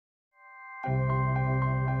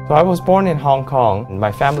So I was born in Hong Kong.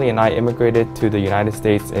 My family and I immigrated to the United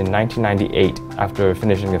States in 1998 after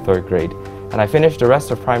finishing the 3rd grade. And I finished the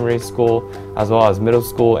rest of primary school as well as middle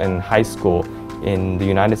school and high school in the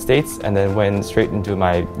United States and then went straight into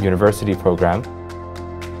my university program.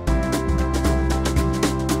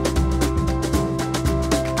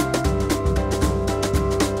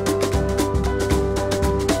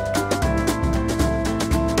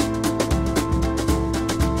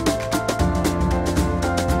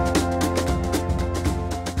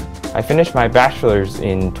 I finished my bachelor's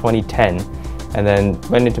in 2010 and then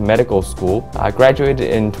went into medical school. I graduated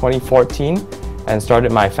in 2014 and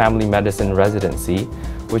started my family medicine residency,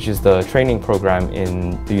 which is the training program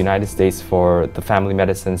in the United States for the family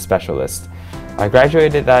medicine specialist. I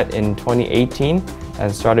graduated that in 2018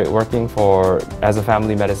 and started working as a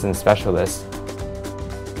family medicine specialist.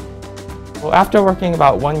 Well, after working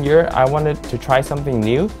about 1 year, I wanted to try something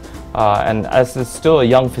new. And as still a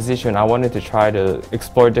young physician, I wanted to try to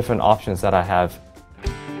explore different options that I have.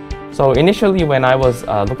 So initially when I was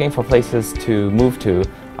looking for places to move to,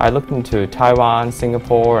 I looked into Taiwan,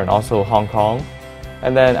 Singapore, and also Hong Kong.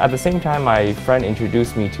 And then at the same time, my friend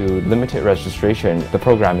introduced me to limited registration, the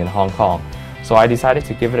program in Hong Kong. So I decided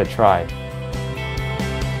to give it a try.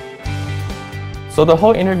 So the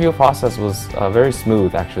whole interview process was very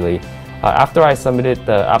smooth actually. After I submitted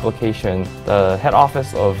the application, the head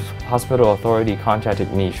office of Hospital Authority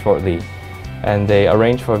contacted me shortly, and they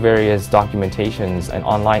arranged for various documentations and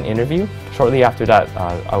online interview. Shortly after that,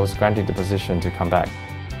 I was granted the position to come back.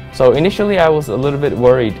 So initially I was a little bit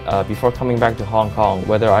worried before coming back to Hong Kong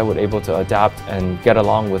whether I would be able to adapt and get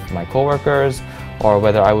along with my coworkers, or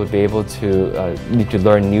whether I would be able to need to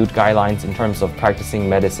learn new guidelines in terms of practicing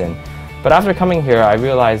medicine. But after coming here, I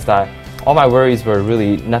realized that all my worries were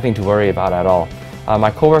really nothing to worry about at all.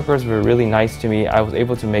 My coworkers were really nice to me. I was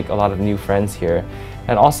able to make a lot of new friends here.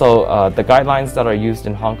 And also, the guidelines that are used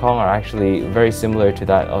in Hong Kong are actually very similar to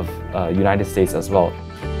that of United States as well.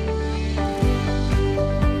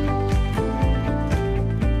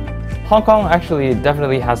 Hong Kong actually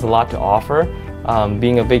definitely has a lot to offer.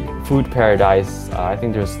 Being a big food paradise, I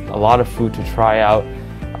think there's a lot of food to try out.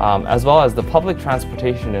 As well as the public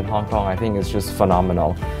transportation in Hong Kong, I think is just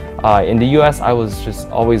phenomenal. In the US, I was just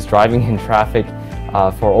always driving in traffic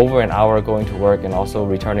for over an hour going to work and also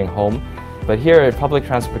returning home. But here, public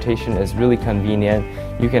transportation is really convenient.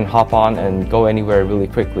 You can hop on and go anywhere really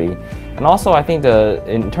quickly. And also, I think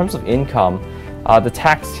in terms of income, the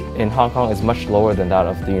tax in Hong Kong is much lower than that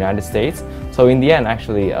of the United States. So in the end,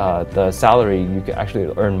 actually, the salary, you can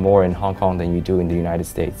actually earn more in Hong Kong than you do in the United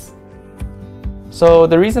States. So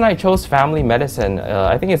the reason I chose family medicine,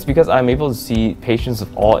 I think it's because I'm able to see patients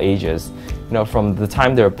of all ages. You know, from the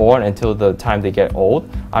time they're born until the time they get old,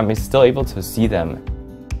 I'm still able to see them.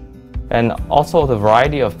 And also the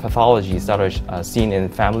variety of pathologies that are seen in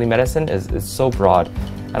family medicine is so broad,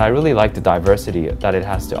 and I really like the diversity that it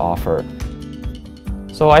has to offer.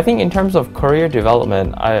 So I think in terms of career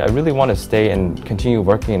development, I really want to stay and continue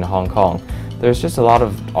working in Hong Kong. There's just a lot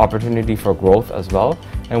of opportunity for growth as well.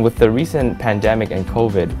 And with the recent pandemic and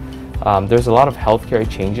COVID, there's a lot of healthcare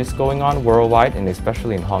changes going on worldwide and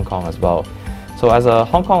especially in Hong Kong as well. So as a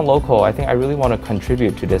Hong Kong local, I think I really want to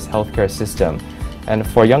contribute to this healthcare system. And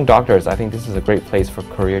for young doctors, I think this is a great place for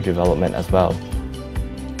career development as well.